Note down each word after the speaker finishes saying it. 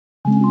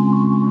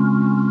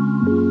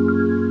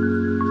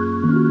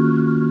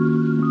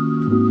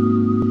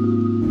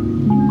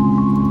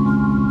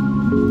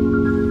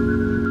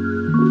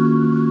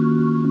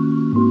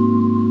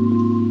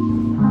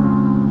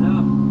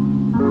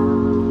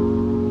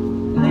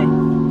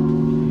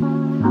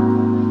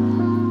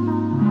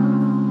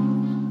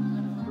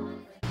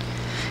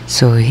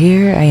So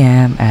here I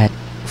am at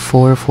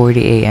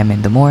 4:40 a.m.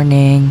 in the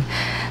morning.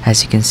 As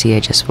you can see, I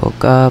just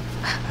woke up.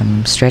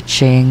 I'm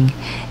stretching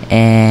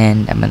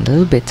and I'm a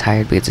little bit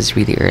tired because it's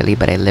really early,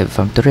 but I live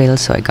from Turil,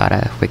 so I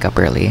gotta wake up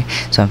early.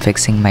 So I'm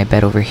fixing my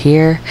bed over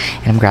here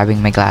and I'm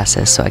grabbing my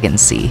glasses so I can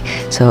see.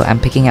 So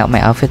I'm picking out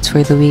my outfits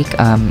for the week.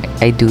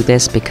 I do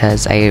this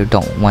because I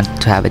don't want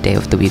to have a day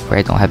of the week where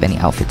I don't have any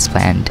outfits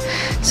planned.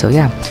 So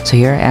yeah, so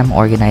here I am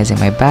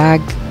organizing my bag.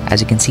 As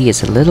you can see,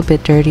 it's a little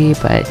bit dirty,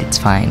 but it's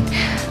fine.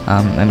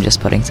 I'm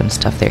just putting some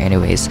stuff there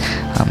anyways.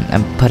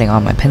 I'm putting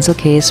on my pencil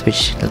case,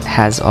 which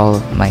has all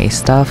of my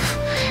stuff,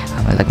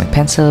 like my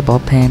pencil,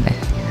 ball pen,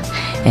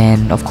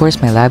 and of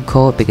course my lab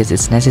coat because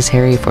it's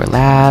necessary for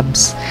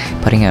labs.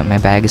 Putting it in my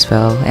bag as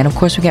well. And of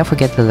course we can't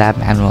forget the lab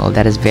manual.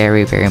 That is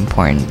very, very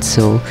important.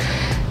 So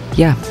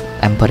yeah,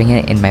 I'm putting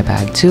it in my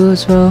bag too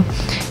as well.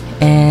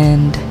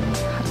 And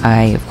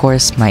of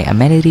course my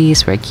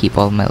amenities where I keep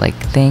all my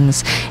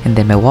things, and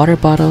then my water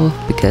bottle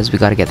because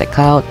we gotta get the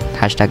clout,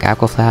 hashtag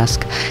aqua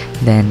flask.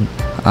 Then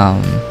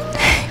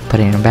put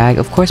it in a bag.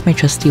 Of course my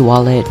trusty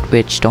wallet,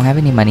 which don't have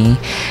any money,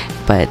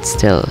 but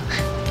still,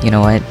 you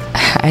know what,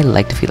 I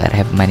like to feel that I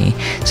have money.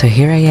 So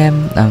here I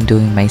am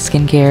doing my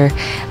skincare.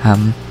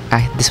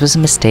 This was a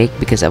mistake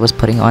because I was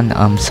putting on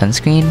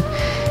sunscreen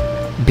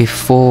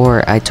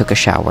before I took a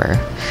shower.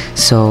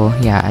 So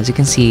yeah, as you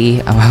can see,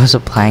 I was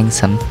applying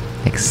some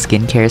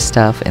skincare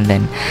stuff, and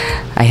then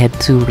I had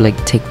to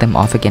take them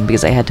off again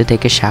because I had to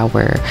take a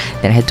shower.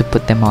 Then I had to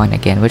put them on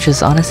again, which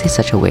is honestly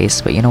such a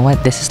waste. But you know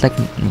what, this is I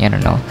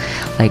don't know,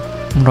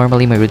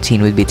 normally my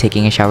routine would be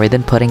taking a shower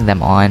then putting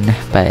them on,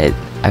 but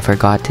I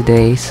forgot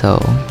today, so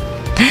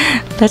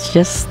let's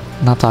just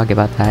not talk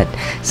about that.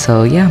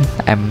 So yeah,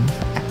 I'm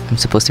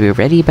supposed to be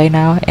ready by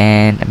now,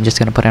 and I'm just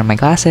gonna put on my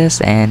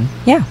glasses and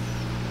yeah.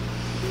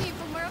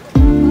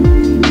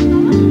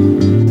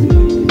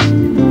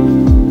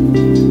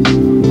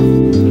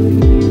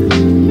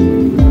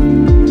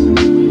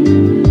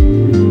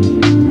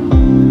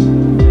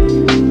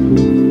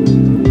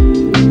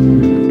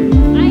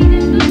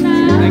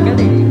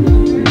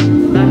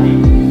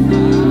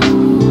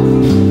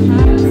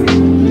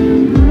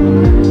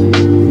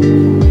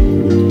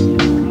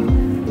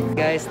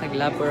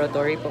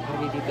 Nag-laboratory po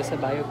kami dito sa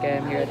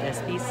Biochem here at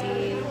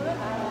SPC.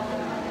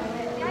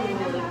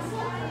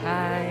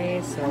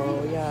 Hi!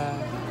 So yeah,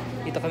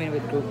 dito kami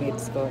with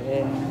groupmates ko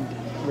and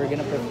we're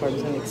gonna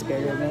perform some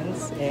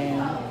experiments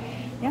and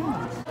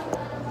yeah.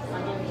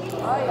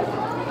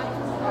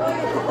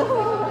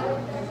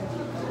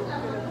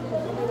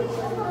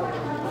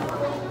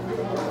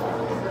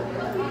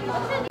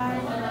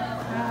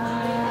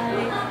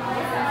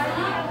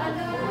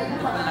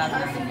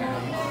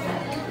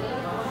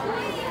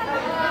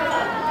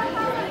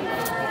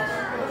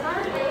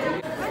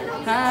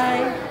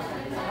 Hi!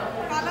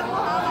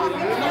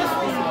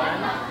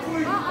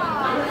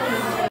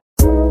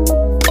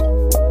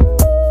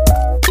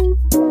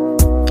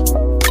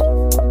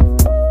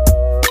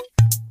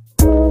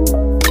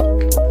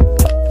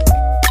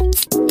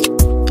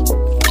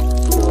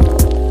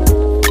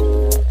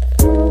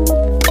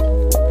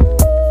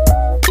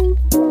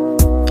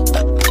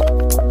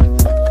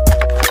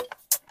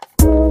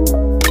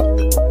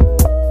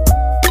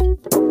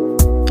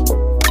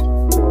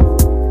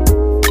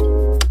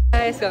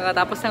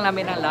 Kakatapos lang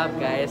namin ng lab,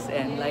 guys,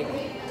 and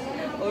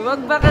wag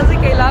ba kasi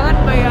kailangan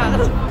pa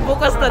yan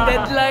bukas na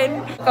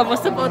deadline.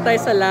 Kamusta po tayo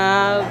sa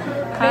lab?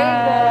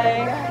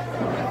 Hi!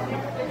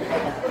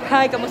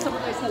 Hi, kamusta po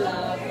tayo sa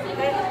lab?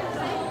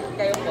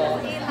 Kayo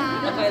po?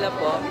 Okay lang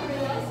po.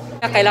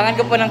 Kailangan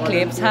ko po ng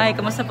clips. Hi,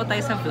 kamusta po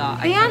tayo sa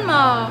vlog? Ayan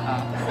mo!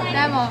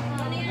 Demo.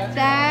 10,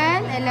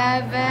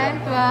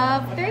 11,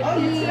 12,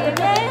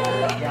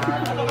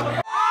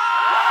 13.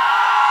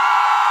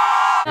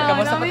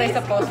 Kamusta po tayo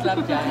sa post-lab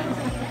dyan?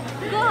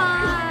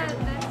 God!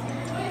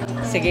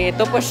 Sige,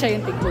 ito po siya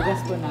yung tigbugas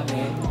po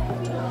namin.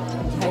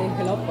 Hi,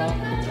 hello po.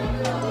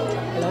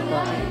 Hello po.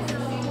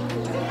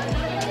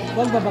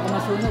 Huwag ba baka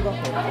masunog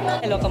ako?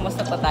 Hello,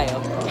 kamusta po tayo?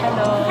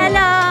 Hello!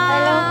 Hello!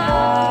 Hello!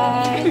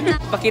 Hi!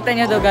 Pakita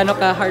niyo daw gano'n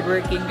ka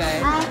hardworking,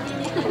 guys.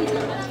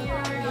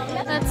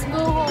 Let's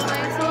go home.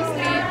 I'm so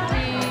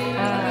sleepy.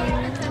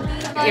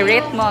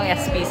 I-rate mo ang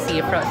SPC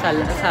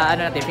sa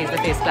ano natin,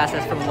 face-to-face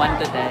classes from 1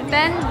 to 10.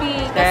 10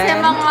 B. Kasi ang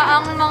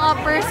mga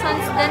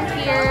persons din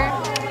here,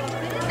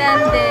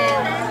 10 din.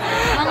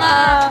 Mga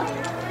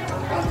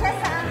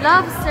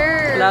love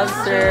serves. Love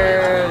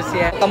serves,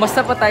 yeah.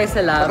 Kamusta po tayo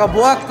sa lab?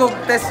 Nakabuhak kong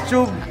test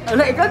tube.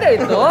 Ano, ikaw na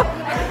ito?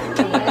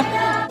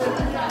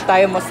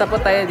 Tayo, musta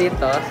po tayo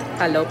dito?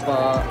 Hello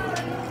po.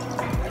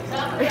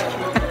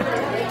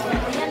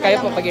 Kayo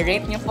po,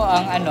 pag-i-rate nyo po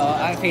ang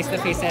ang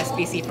face-to-face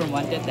SPC from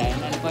 1 to 10,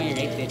 ano po yung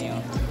rate din nyo?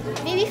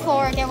 Maybe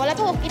 4, kaya wala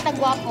pa akong kita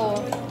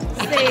gwapo.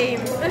 Same.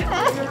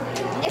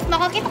 If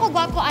makakita ko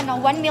gwapo, 1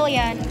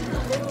 million.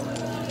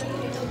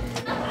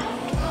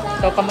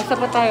 So, kamusta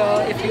po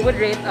tayo? If you would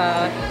rate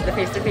the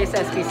face-to-face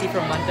SPC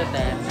from 1 to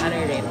 10, ano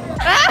yung rate?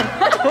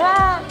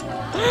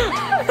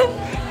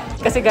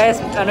 Kasi guys,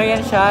 ano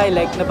yan siya,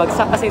 like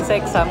nabagsak kasi sa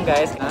exam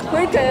guys.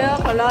 Uy, kaya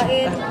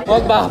kalain.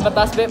 Huwag ba,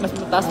 mataas ba, mas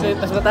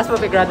mataas ba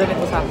grado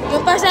nito sa akin.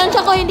 Yung pasensya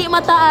ko hindi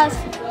mataas.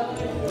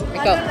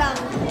 Ikaw. Ano lang?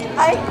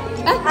 Ay!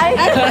 Ay!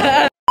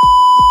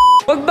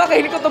 Huwag ba,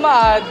 kahin ko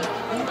tumaad.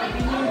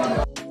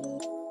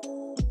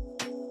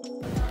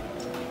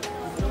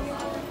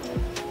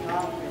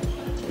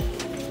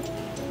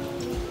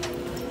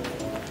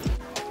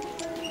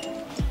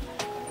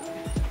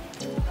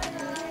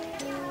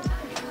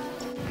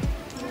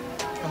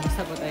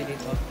 Kamusta po tayo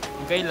dito?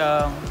 Okay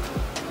lang.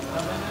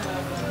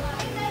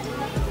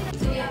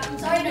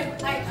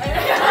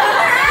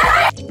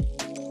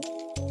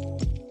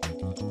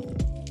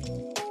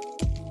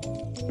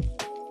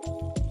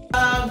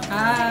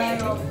 Hi!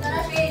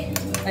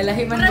 Ay,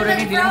 lahi man bro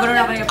ni Dili. Bro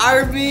na kayo.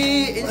 RB!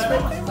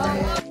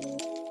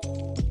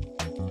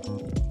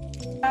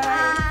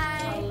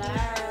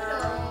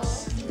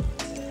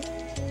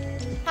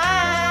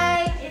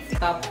 Hi!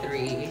 Top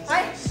 3.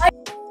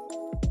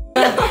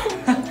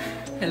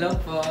 Hello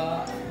po.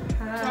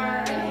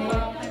 Hi.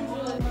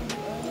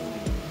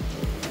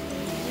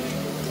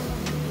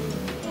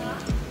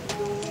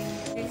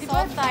 So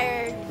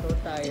tired. So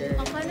tired.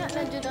 Ang kana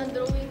na dyan ang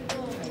drawing ko.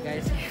 Hi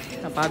guys,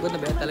 napagod na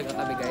ba yan talaga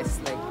kami guys?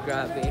 Like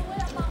grabe.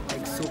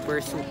 Like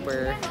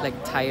super like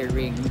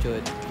tiring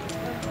jud.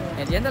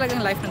 And yan talagang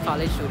life ng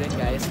college student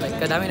guys. Like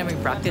kadami naming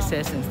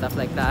practices and stuff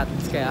like that.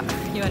 Kaya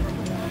yun,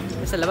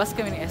 sa labas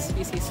kami ng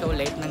SPC so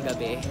late ng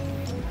gabi.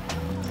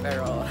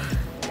 Pero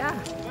yeah,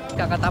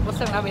 kakatapos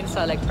lang namin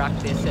sa like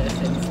practices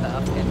and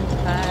stuff. And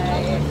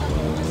hi!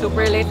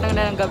 Super late lang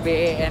na ng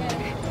gabi and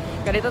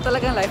ganito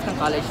talagang life ng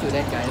college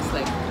student guys.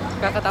 Like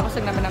kakatapos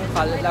lang namin ng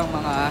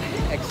mga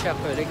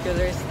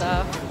extracurricular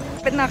stuff.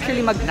 But na actually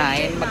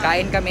mag-9,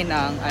 magkain kami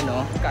ng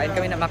kain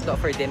kami ng McDo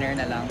for dinner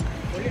na lang.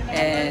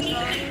 And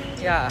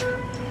yeah.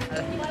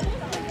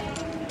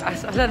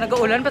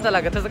 Nag-uulan pa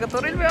talaga. Tapos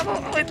nagkaturil mo ako.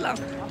 Wait lang.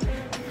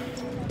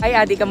 Ay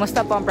Adi,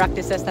 kamusta po ang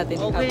practices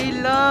natin? Okay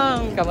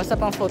lang. Kamusta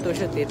pang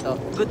photoshoot dito?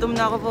 Gutom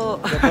na ako po.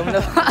 Gutom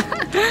na ba?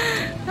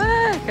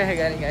 Kaya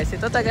galing guys,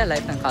 ito talaga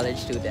life ng college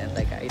student,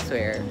 like I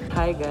swear.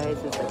 Hi guys,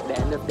 it's like the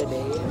end of the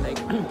day, like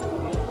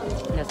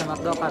nasa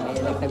McDo kami,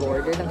 like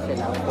nag-order lang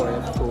sila for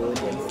food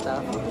and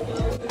stuff.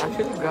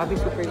 Actually, grabe,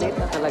 super late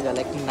na talaga,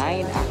 like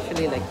 9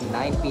 actually, like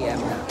 9 PM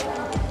na.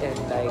 And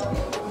like,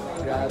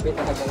 grabe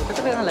talaga. Ito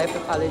talaga ang life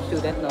of college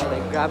student, no?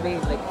 Like, grabe,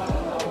 like,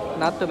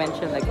 not to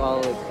mention like all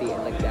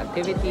the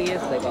activities,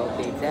 like all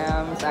the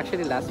exams.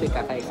 Actually, last week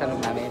kaka-exam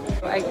namin.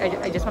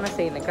 I just wanna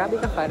say, like, grabe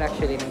ka fun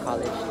actually in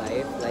college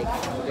life. Like,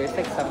 there's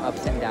like some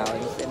ups and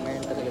downs, and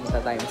meron talagang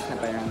sa times na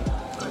parang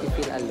you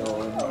feel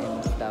alone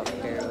and stuff.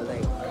 Pero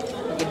like,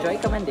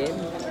 mag-enjoy ka man din.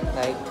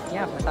 Like,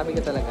 yeah, masabi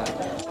ko talaga.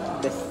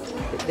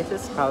 This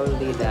is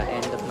probably the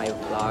end of my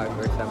vlog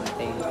or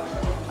something.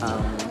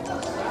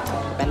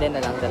 Depende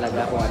na lang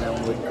talaga kung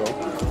anong mood ko.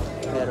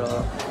 Pero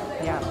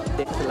yeah,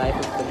 this is the life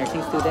of the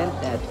nursing student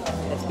at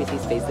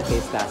SPC's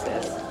face-to-face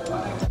classes.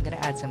 I'm gonna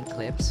add some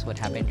clips,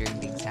 what happened during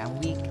the exam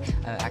week.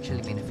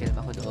 Actually, may na-film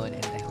ako doon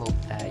and I hope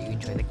that you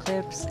enjoy the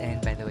clips. And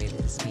by the way,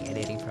 this is me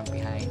editing from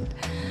behind.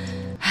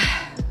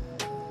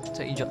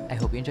 So I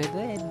hope you enjoyed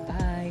it.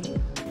 Bye!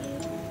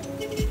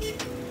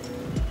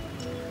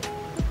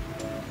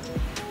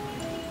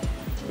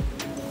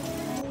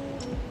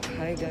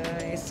 Hi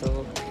guys,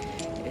 so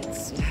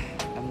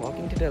I'm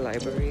walking to the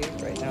library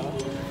right now,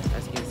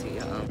 as you can see,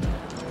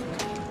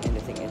 and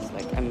the thing is,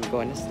 like, I'm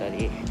going to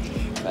study,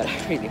 but I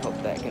really hope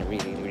that I can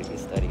really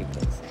study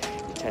because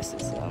the test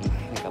is in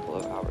a couple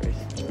of hours.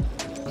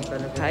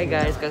 Hi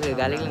guys, kasi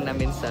galing lang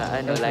namin sa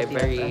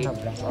library.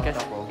 Kasi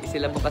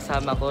sila po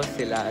kasama ko,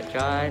 sila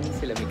John,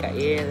 sila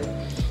Mikael,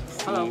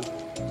 si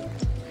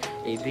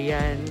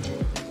Adrian.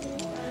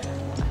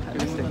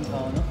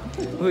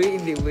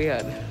 Uy, hindi mo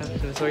yan.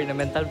 Sorry, na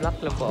mental block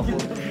lang po ako.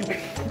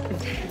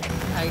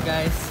 Hi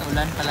guys,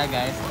 ulan pala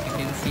guys. As you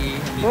can see,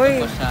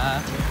 nandito po siya.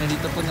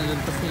 Nandito po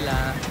nalunto sila.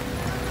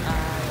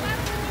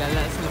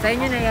 Galas. Sa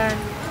inyo na yan.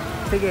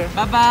 Sige.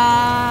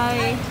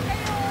 Bye-bye!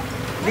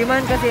 Di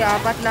man kasi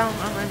 4 lang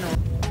ang ano.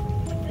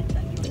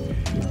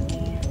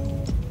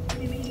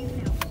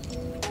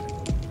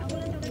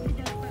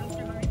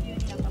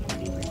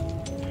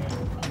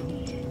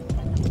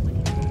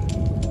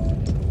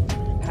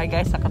 Hi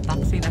guys,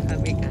 naka-taxi na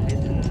kami guys.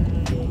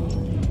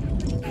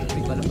 Hindi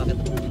ko alam bakit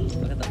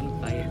ako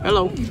nagpahit.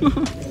 Hello!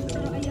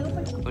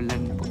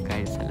 Ulan po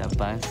guys sa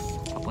labas.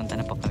 Papunta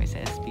na po kami sa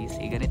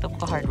SPC. Ganito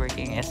po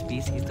ka-hardworking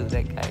SPC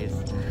student guys.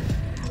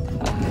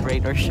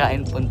 Rain or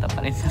shine, punta pa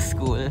rin sa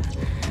school.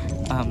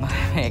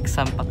 May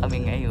exam pa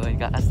kami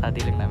ngayon. Kaka-study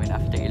lang namin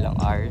after ilang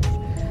hours.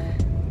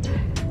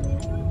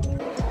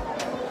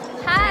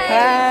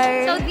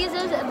 Hi! So this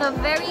is the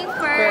very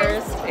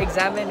first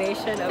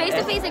examination of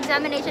face-to-face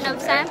examination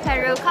of San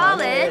Pedro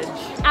College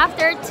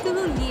after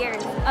 2 years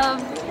of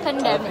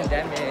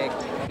pandemic.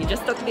 We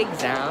just took the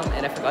exam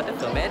and I forgot to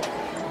film it,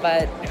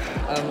 but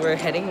we're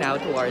heading now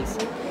towards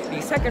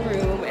the second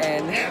room,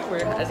 and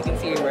as you can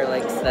see, we're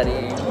like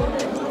studying,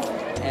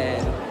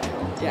 and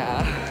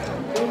yeah.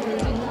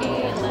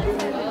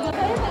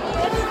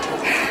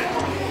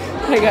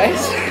 Hi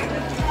guys.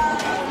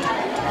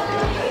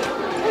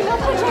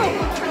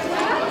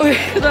 Uy,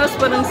 taas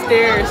pa ng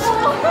stairs.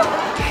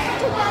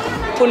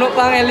 Puno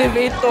pa ang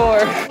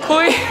elevator.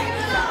 Uy,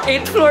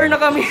 8th floor na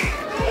kami.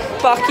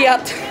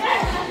 Paakyat.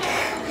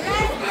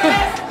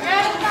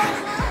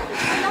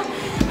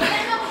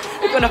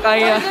 Hindi ko na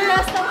kaya.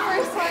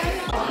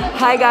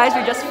 Hi guys,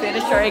 we just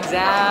finished our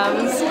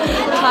exams.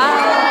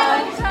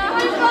 Hi.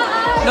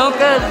 No,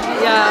 cause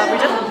yeah,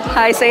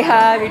 hi, say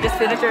hi. We just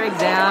finished our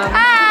exams.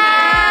 Hi!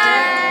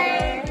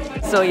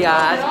 So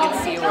yeah, as you can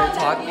see, we're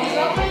talking.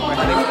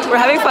 We're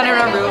having fun in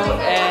our room,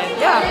 and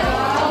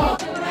yeah.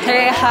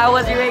 Hey, how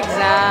was your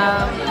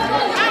exam?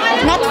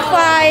 Not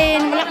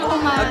fine. Wala ko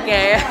ma.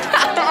 Okay.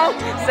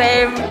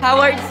 Same.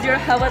 How was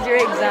your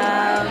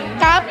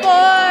exam?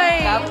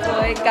 Kapoy!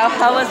 Kapoy.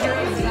 How was your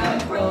exam,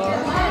 bro?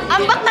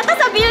 Ambak na to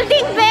sa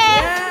building, be!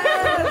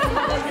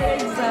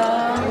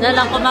 Wala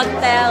lang ko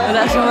mag-tell.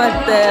 Wala siya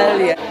mag-tell.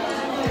 Yeah.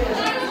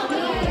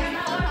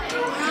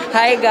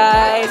 Hi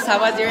guys,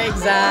 how was your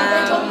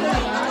exam?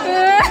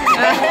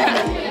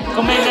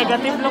 Kung may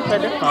negative lang,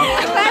 pwede pa.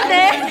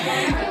 Pwede!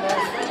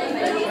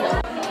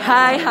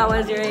 Hi, how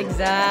was your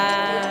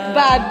exam?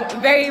 Bad.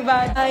 Very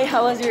bad. Hi,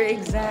 how was your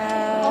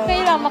exam? Okay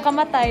lang,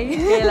 makamatay.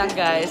 Okay lang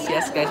guys.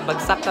 Yes guys,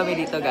 bagsak kami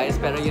dito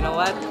guys. Pero you know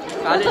what?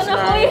 College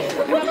life.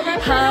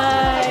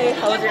 Hi,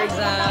 how was your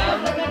exam?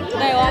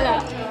 Nay,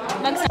 wala.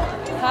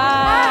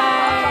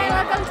 Hi.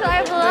 Welcome to our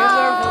This is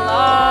our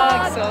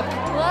vlog. So,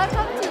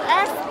 Welcome to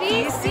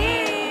SBC.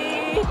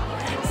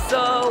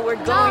 so we're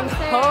going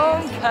Downstairs.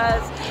 home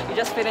because we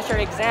just finished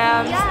our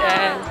exams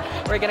Yeah. and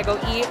we're gonna go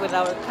eat with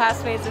our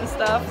classmates and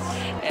stuff.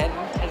 And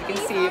as you can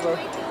see, we're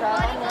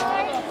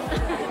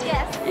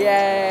Yes.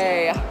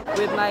 yay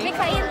with my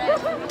Mikhail.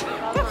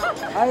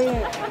 Ay,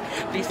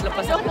 please lang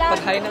pa sa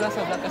pag-hi na lang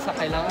sa vlog kasi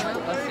kailangan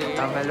ko kasi.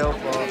 hello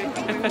po.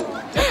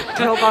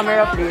 No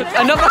camera, please.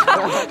 Ano ka?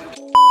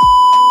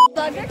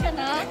 Vlogger ka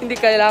na? Hindi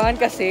kailangan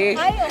kasi.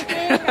 Ay,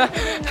 okay.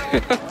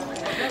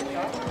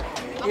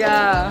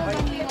 Yeah.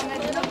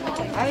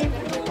 Ay,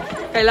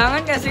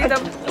 Kailangan kasi.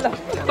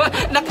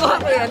 Nakuha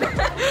ko yan.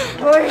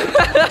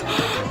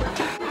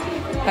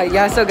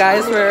 Yeah, so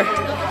guys,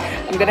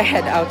 I'm gonna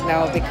head out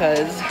now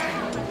because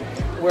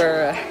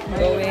we're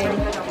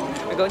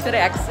going to the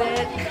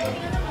exit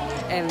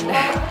and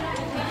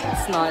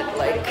it's not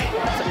like,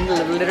 I'm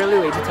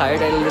literally way too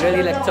tired. I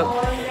literally like took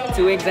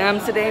 2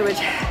 exams today, which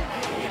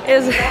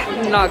is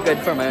not good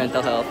for my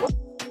mental health.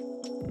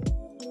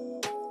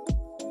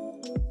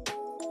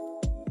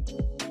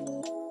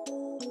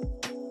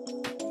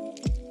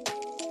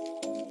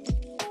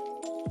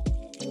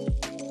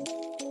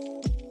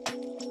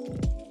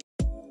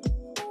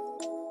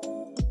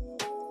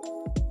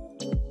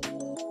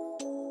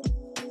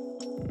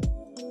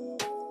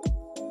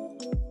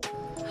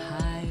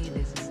 Hi,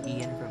 this is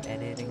Ian from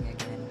editing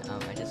again.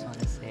 I just want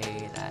to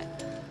say that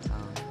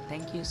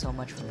thank you so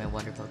much for my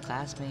wonderful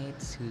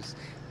classmates who's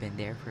been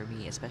there for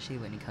me, especially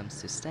when it comes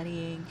to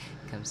studying,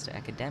 it comes to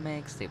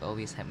academics. They've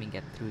always helped me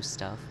get through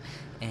stuff,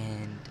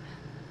 and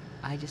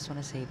I just want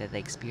to say that the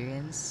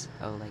experience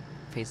of like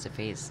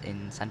face-to-face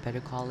in San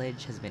Pedro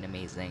College has been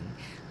amazing.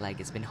 Like,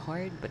 it's been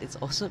hard, but it's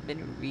also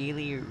been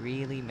really,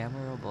 really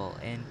memorable,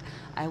 and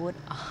I would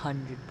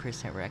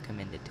 100%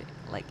 recommend it to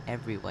like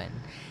everyone.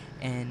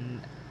 And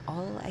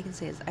all I can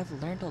say is I've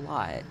learned a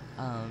lot.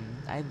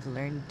 I've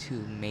learned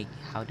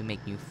how to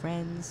make new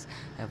friends.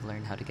 I've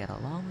learned how to get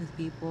along with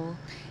people,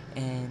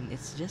 and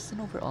it's just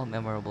an overall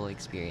memorable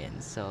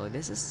experience. So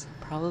this is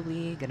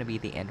probably gonna be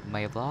the end of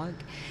my vlog,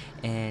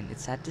 and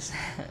it's sad to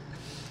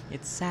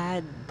it's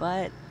sad,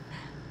 but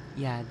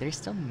yeah, there's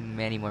still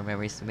many more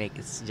memories to make.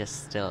 It's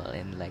just still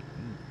in like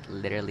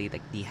literally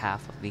like the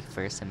half of the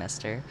first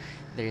semester.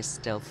 There's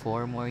still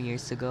 4 more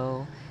years to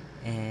go,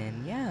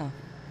 and yeah.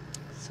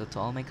 So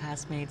to all my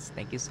classmates,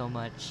 thank you so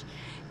much,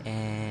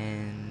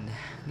 and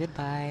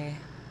goodbye.